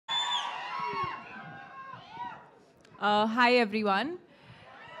Hi everyone.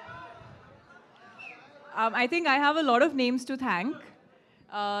 I think I have a lot of names to thank.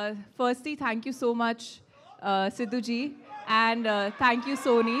 Firstly, thank you so much, Sidhuji, and thank you,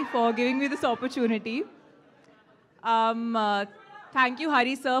 Sony, for giving me this opportunity. Thank you,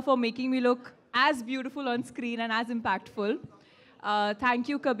 Hari sir, for making me look as beautiful on screen and as impactful. Thank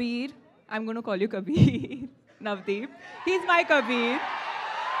you, Kabir. I'm going to call you Kabir, Navdeep. He's my Kabir.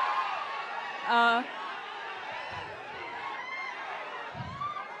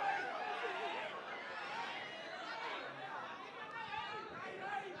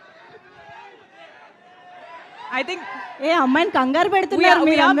 I think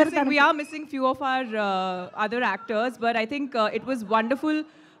we are missing few of our other actors, but I think it was wonderful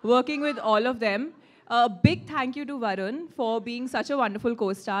working with all of them. A big thank you to Varun for being such a wonderful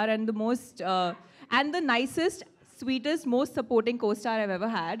co-star and the most and the nicest, sweetest, most supporting co-star I've ever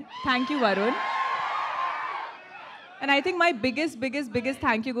had. Thank you, Varun. And I think my biggest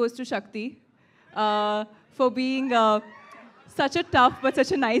thank you goes to Shakti for being such a tough but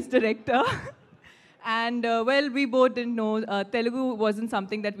such a nice director. And well, we both didn't know, Telugu wasn't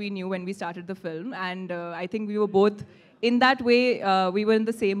something that we knew when we started the film. And I think we were both, in that way, we were in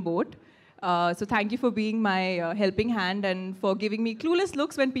the same boat. So thank you for being my helping hand and for giving me clueless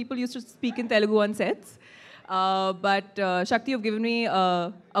looks when people used to speak in Telugu on sets. But Shakti, you've given me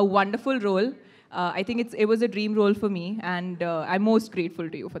a wonderful role. I think it was a dream role for me, and I'm most grateful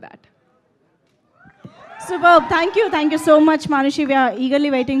to you for that. Superb. Thank you so much, Manushi. We are eagerly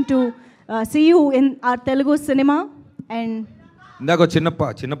waiting to see you in our Telugu cinema. And